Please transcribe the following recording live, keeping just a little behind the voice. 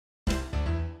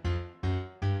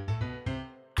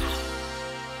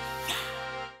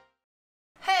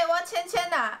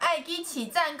啊，爱记起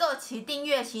赞、搁起订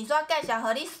阅，先刷介绍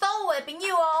给你所有的朋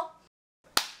友哦。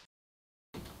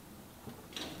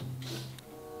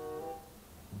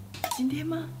今天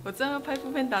吗？我知道要拍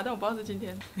foodpanda，但我不知道是今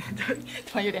天，对，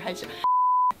突然有点害羞。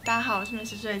大家好，我是美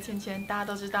食师千千，大家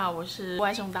都知道我是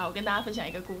外送达。我跟大家分享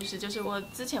一个故事，就是我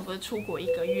之前不是出国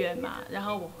1个月嘛，然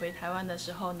后我回台湾的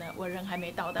时候呢，我人还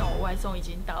没到，但我外送已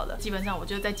经到了。基本上我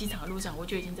就在机场的路上，我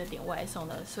就已经在点外送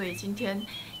了。所以今天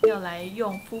要来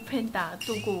用foodpanda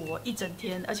度过我一整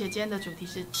天，而且今天的主题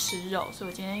是吃肉，所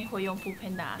以我今天会用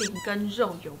foodpanda点跟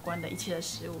肉有关的一切的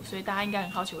食物。所以大家应该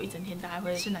很好奇我一整天大概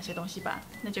会吃哪些东西吧？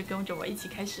那就跟着我一起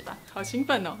开始吧。好兴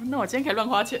奋哦！那我今天可以乱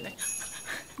花钱呢，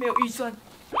没有预算。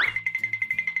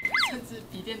甚至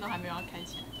笔电都还没有要开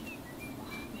起来，哇，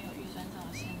没有预算上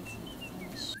的限制，真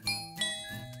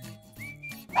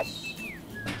的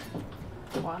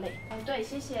是。哇嘞！哦，对，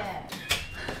谢谢。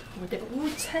我的午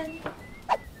餐。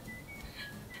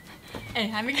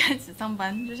还没开始上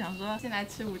班，就想说先来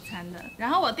吃午餐的。然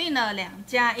后我订了2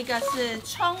家，一个是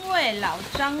川味老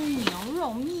张牛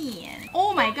肉面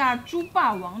 ，Oh my god， 猪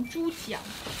霸王猪脚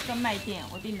专卖店，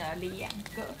我订了2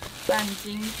个，半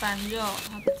斤半肉，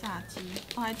它的炸鸡，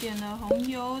我还点了红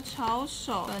油炒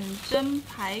手、粉蒸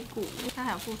排骨，它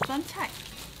还有附酸菜。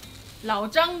老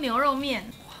张牛肉面。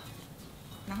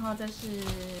然后这是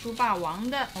猪霸王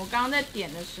的，我刚刚在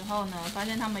点的时候呢，发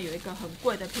现他们有一个很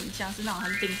贵的品项，是那种很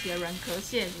顶级的软壳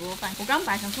蟹卤肉饭。我刚刚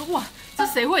本来想说，哇，这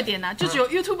谁会点啊？就只有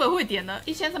YouTuber 会点的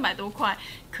，1300多块，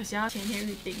可惜要前一天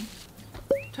预定。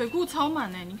腿裤超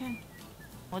满你看。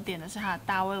我点的是它的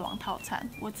大胃王套餐，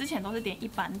我之前都是点一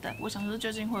般的，我想说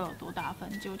究竟会有多大份，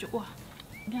结果就哇，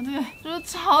你看这个就是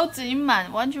超级满，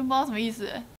完全不知道什么意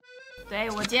思对，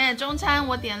我今天的中餐，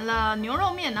我点了牛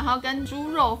肉面，然后跟猪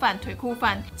肉饭、腿裤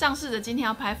饭。仗势着今天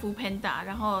要拍foodpanda，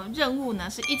然后任务呢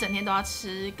是一整天都要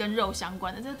吃跟肉相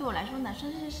关的。这对我来说哪算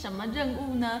是什么任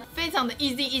务呢？非常的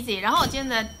easy。然后我今天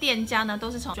的店家呢都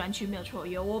是从专区没有错，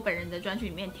由我本人的专区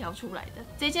里面挑出来的。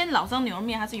这间老张牛肉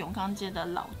面它是永康街的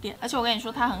老店，而且我跟你说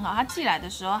它很好，它寄来的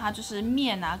时候它就是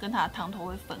面啊跟它的汤头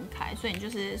会分开，所以你就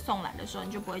是送来的时候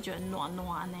你就不会觉得暖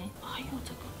暖呢。哎呦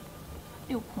这个。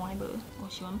6块不？我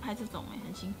喜欢拍这种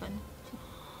很兴奋。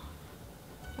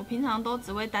我平常都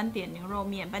只会单点牛肉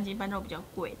面，半斤半肉比较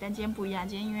贵，但今天不一样，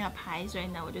今天因为要拍，所以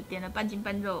呢我就点了半斤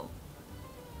半肉。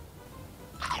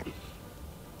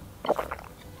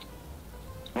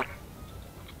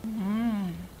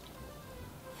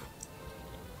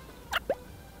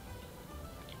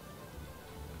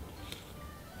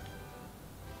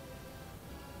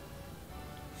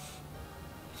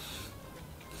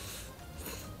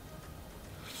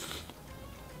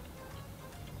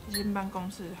进办公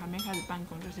室还没开始办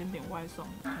公就先点外送，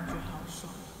感觉好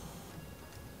爽。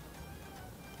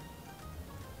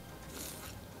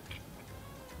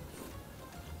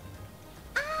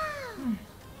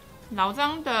老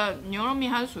张的牛肉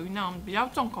面它是属于那种比较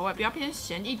重口味、比较偏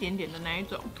咸一点点的那一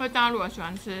种，所以大家如果喜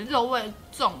欢吃肉味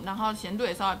重，然后咸度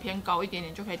也稍微偏高一点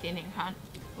点，就可以点点看。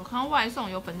我看到外送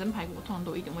有粉蒸排骨，我通常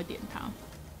都一定会点它。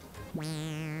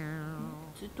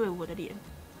是对我的脸。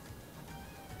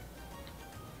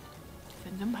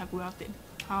粉蒸排骨要点，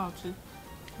好好吃，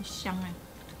很香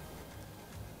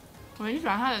我很喜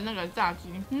欢它的那个炸鸡，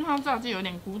因为它炸鸡有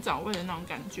点古早味的那种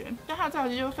感觉，但它的炸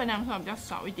鸡就分量稍微比较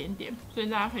少一点点，所以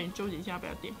大家可以纠结一下要不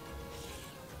要点。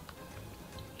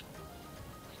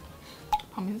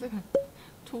旁边这个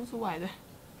凸出来的，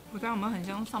我知道我们很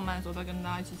像上班的时候在跟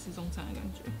大家一起吃中餐的感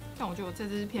觉，但我觉得我这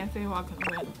支片废话可能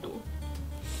会很多。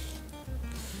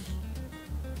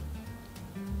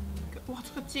哇，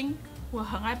这个筋！我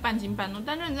很爱半斤半肉，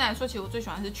但认真来说，其实我最喜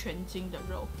欢的是全筋的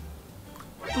肉。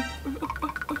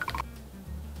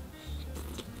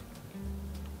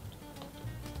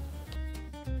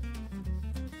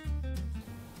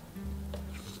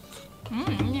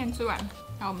面吃完，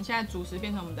好，我们现在主食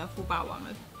变成我们的富霸王了。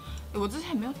我之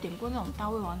前没有点过那种大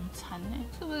胃王餐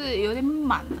是不是有点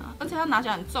满啊？而且它拿起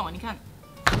来很重你看。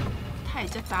它也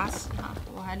叫扎实哈，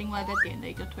我还另外再点了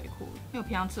一个腿裤，因为我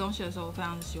平常吃东西的时候，我非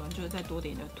常喜欢就是再多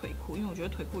点一个腿裤，因为我觉得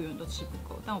腿裤永远都吃不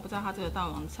够，但我不知道它这个大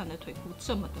王餐的腿裤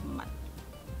这么的满。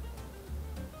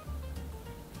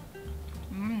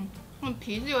那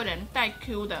皮是有点带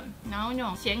Q 的，然后那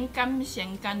种咸干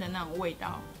的那种味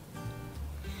道。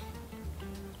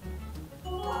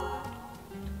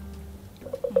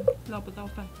捞不到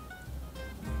饭。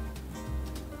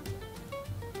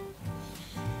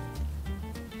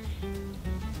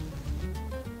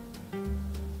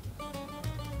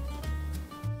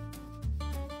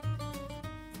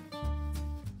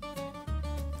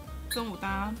中午大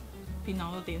家平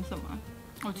常都点什么？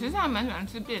我其实还蛮喜欢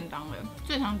吃便当的，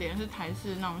最常点的是台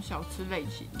式那种小吃类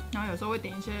型，然后有时候会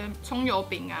点一些葱油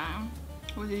饼啊，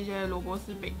或是一些萝卜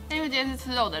丝饼。但因为今天是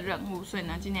吃肉的任务，所以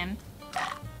呢今天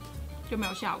就没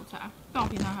有下午茶，但我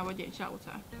平常还会点下午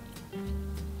茶。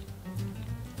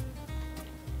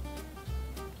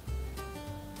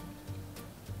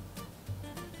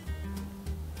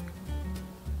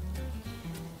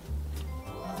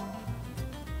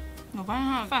我发现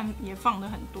它的饭也放的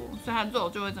很多，所以它肉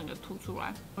就会整个凸出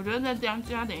来。我觉得再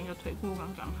加点一个腿裤刚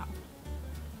刚好。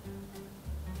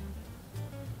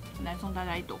来送大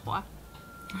家一朵花。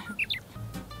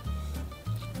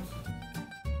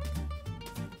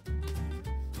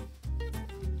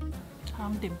好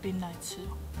想点冰来吃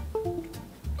哦，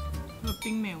这个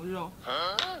冰没有肉，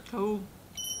可恶。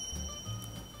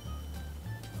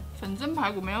粉蒸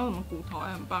排骨没有什么骨头，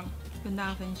还很棒。跟大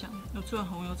家分享，我吃完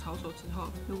红油炒手之后，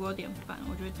如果有点饭，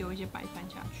我就会丢一些白饭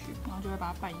下去，然后就会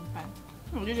把它拌一拌。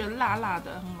我就觉得辣辣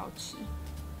的很好吃。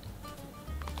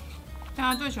大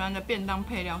家最喜欢的便当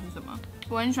配料是什么？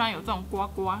我很喜欢有这种呱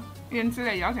呱，腌制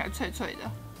类咬起来脆脆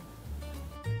的。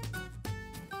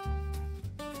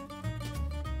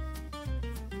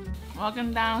我要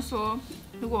跟大家说，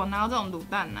如果我拿到这种卤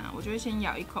蛋啊，我就会先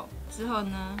咬一口，之后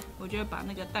呢，我就会把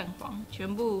那个蛋黄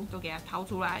全部都给它掏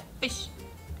出来，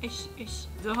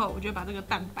之后我就把这个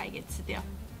蛋白给吃掉，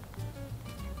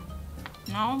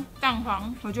然后蛋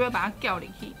黄我就会把它搅进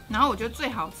去，然后我觉得最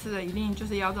好吃的一定就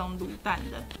是要这种卤蛋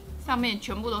的，上面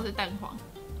全部都是蛋黄，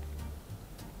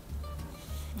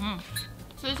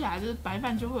吃起来就是白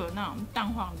饭就会有那种蛋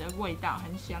黄的味道，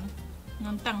很香。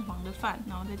用蛋黄的饭，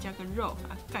然后再加个肉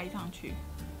把它盖上去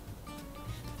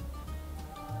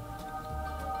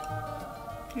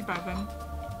，100分。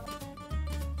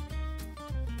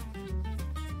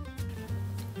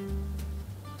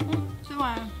吃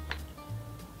完了。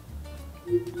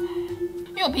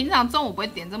因为我平常中午不会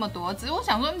点这么多，只是我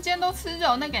想说今天都吃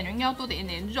肉，那感觉应该要多点一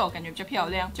点肉，感觉比较漂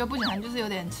亮。就不小心就是有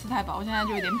点吃太饱，我现在就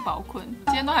有点饱困。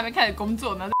今天都还没开始工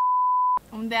作呢，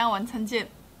我们等一下晚餐见。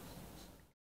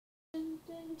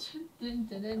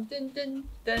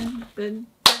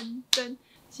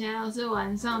现在又是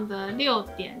晚上的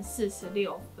6点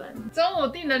46分，中午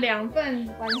订了2份，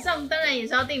晚上当然也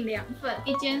是要订2份。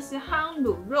一间是夯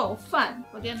卤肉饭，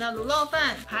我点的卤肉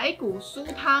饭、排骨酥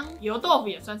汤，油豆腐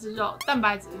也算是肉，蛋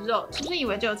白质是肉。是不是以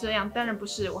为只有这样？当然不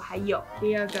是，我还有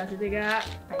第二个是这个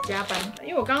百家班，因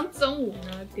为我刚刚中午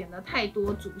呢点了太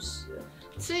多主食了，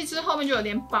吃一吃后面就有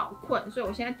点饱困，所以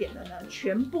我现在点的呢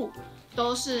全部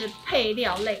都是配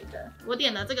料类的。我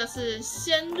点的这个是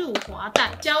鲜入滑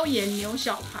蛋、椒盐牛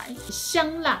小排、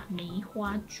香辣梅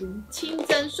花猪、清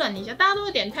蒸蒜泥虾。大家都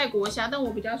会点泰国虾，但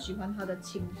我比较喜欢它的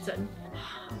清蒸，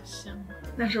好香啊！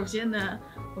那首先呢，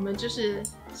我们就是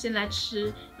先来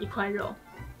吃一块肉，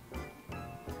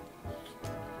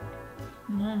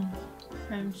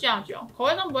很下酒，口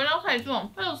味上不会到太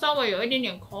重，它就稍微有一点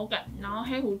点口感，然后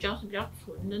黑胡椒是比较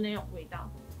纯的那种味道。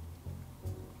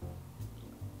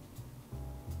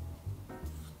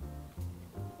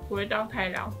不会到太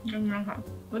老，刚刚好。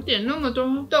我点那么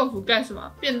多豆腐干什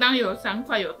么？便当有3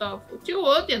块油豆腐，结果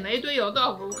我又点了一堆油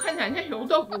豆腐，我看起来像油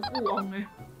豆腐富翁哎。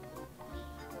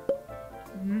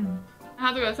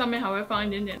它这个上面还会放一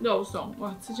点点肉松，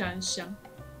哇，吃起来很香。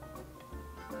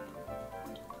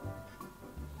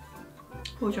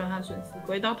我喜欢它的笋丝，不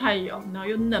会到太油，然后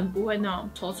又嫩，不会那种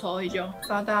稠稠的就。不知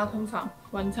道大家通常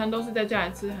晚餐都是在家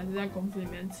里吃，还是在公司里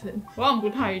面吃？我好像不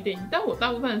太一定，但我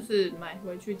大部分是买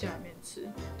回去家里面吃。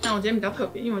但我今天比较特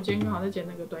别，因为我今天刚好在剪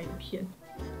那个短影片。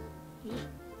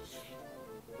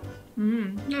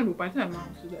那卤白菜也蛮好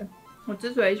吃的。我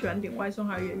之所以喜欢点外送，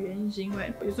还有一个原因是因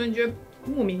为有时候你就会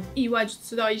莫名意外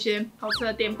吃到一些好吃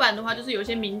的店，不然的话就是有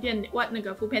些名店那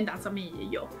个foodpanda上面也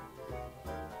有。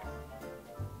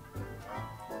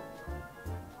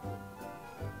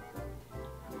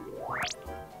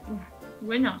我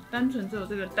跟你讲，单纯只有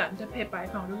这个蛋，再配白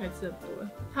饭，我就可以吃很多了。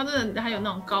它真的还有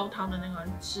那种高汤的那个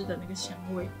汁的那个香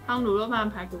味，汤卤肉饭、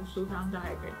排骨酥汤大家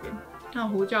也可以点，那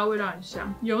胡椒味道很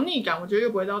香，油腻感我觉得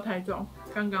又不会到太重，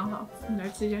刚刚好。你来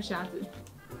吃一下虾子。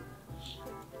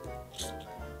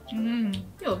因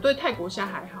为我对泰国虾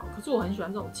还好，可是我很喜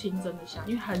欢这种清蒸的虾，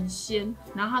因为很鲜，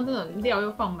然后它这种料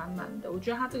又放满满的，我觉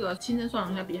得它这个清蒸蒜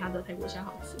蓉虾比它的泰国虾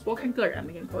好吃。不过看个人，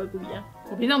每个人口味不一样。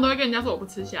我平常都会跟人家说我不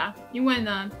吃虾，因为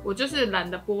呢，我就是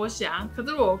懒得剥虾。可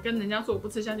是我跟人家说我不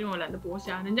吃虾，因为我懒得剥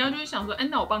虾，人家就会想说，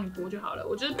那我帮你剥就好了。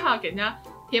我就是怕给人家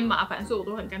添麻烦，所以我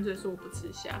都很干脆说我不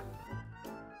吃虾。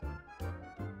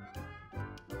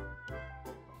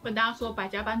跟大家说，百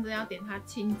家班真的要点它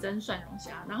清蒸蒜蓉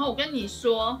虾。然后我跟你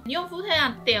说，你用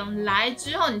foodpanda点来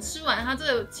之后，你吃完它这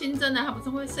个清蒸的，它不是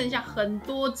会剩下很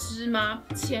多汁吗？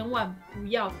千万不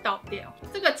要倒掉。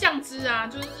这个酱汁啊，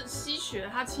就是吸取了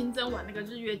它清蒸完那个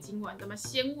日月金丸的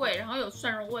鲜味，然后有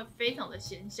蒜蓉味，非常的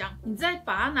鲜香。你再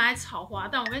把它拿来炒滑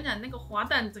蛋，我跟你讲，那个滑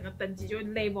蛋整个等级就会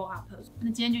level up。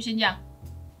那今天就先这样。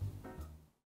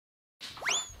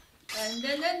噔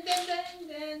噔噔噔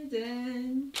噔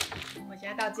噔，我现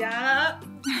在到家了，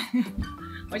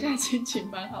我现在心情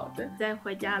蛮好的。在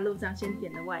回家的路上先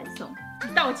点了外送，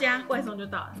到家外送就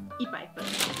到了，100分。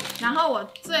然后我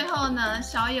最后呢，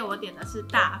宵夜我点的是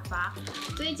大发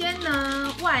这一间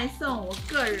呢，外送我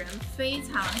个人非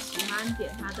常喜欢点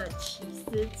它的起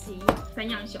司鸡3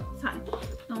样小菜，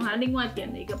然后还另外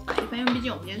点了一个白饭，因为毕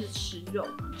竟我们今天是吃肉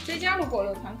嘛。这家如果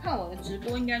有常看我的直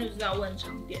播，应该就知道我很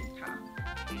常点它。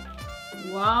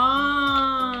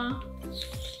哇！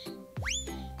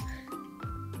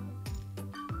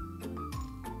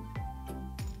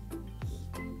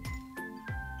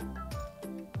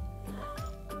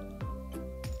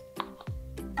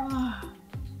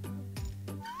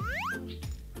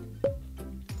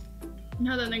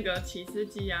它的那个起司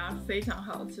鸡啊，非常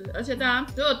好吃，而且大家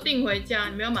如果订回家，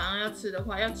你没有马上要吃的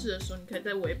话，要吃的时候你可以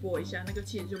再微波一下，那个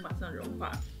起司就马上融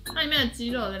化。它里面的鸡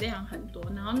肉的量很多，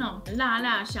然后那种辣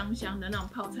辣香香的那种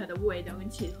泡菜的味道跟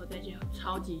起司合在一起，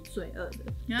超级罪恶的。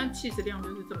你看起司量就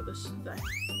是这么的实在，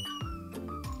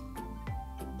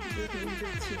我就可以用这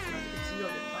个起司把这个鸡肉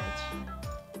给包起来。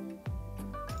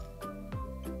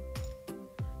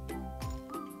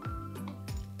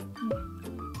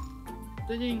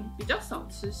最近比较少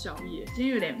吃宵夜，今天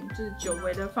有点就是久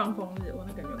违的放风日，我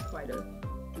那感觉很快乐。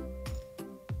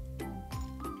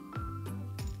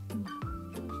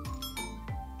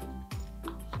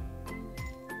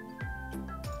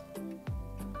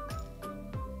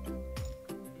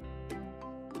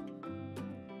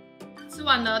吃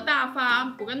完了大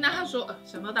发，我跟大家说，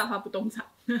想到大发不动产。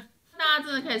大家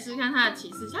真的可以试试看它的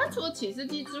起司鸡，它除了起司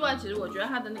鸡之外，其实我觉得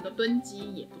它的那个炖鸡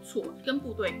也不错，跟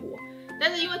部队锅。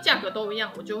但是因为价格都一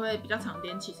样，我就会比较常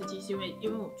点起司鸡，是因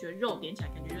为我觉得肉点起来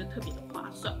感觉就是特别的划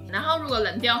算。然后如果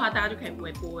冷掉的话，大家就可以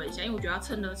微波一下，因为我觉得要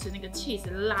趁热吃那个 cheese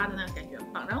拉的那个感觉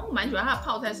很棒。然后我蛮喜欢它的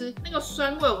泡菜，是那个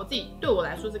酸味，我自己对我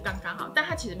来说是刚刚好，但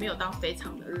它其实没有到非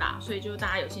常的辣，所以就大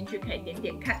家有兴趣可以点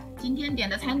点看。今天点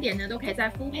的餐点呢，都可以在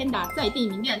foodpanda 在地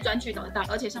名店专区找得到，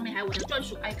而且上面还有我的专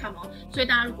属 icon 哦，所以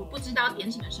大家如果不知道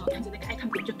点什么的时候，看着那个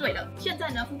icon 点就对了。现在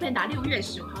呢 foodpanda 6月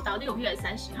15号到6月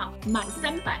30号，满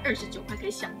329块可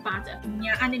以享8折。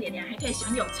按那点还可以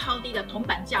享有超低的铜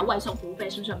板价外送服务费，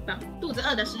是不是很棒？肚子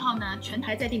饿的时候呢，全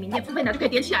台在地名店foodpanda就可以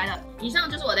点起来了。以上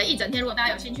就是我的一整天，如果大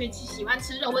家有兴趣喜欢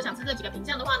吃肉或想吃这几个品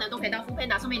项的话呢，都可以到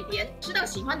foodpanda上面点，吃到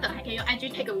喜欢的还可以用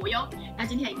IG tag 我哟。那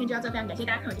今天的影片就到这，非常感谢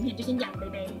大家看我的影片，就先这样，拜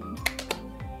拜。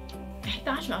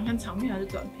大家喜欢看长片还是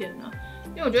短片呢？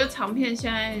因为我觉得长片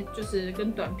现在就是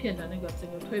跟短片的那个整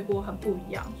个推播很不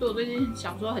一样，所以我最近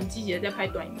想说很积极的在拍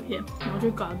短影片，然后就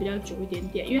搞得比较久一点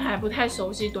点，因为还不太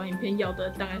熟悉短影片要的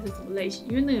大概是什么类型，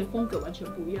因为那个风格完全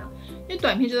不一样，因为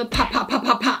短片就是啪啪啪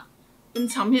啪啪，跟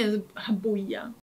长片是很不一样。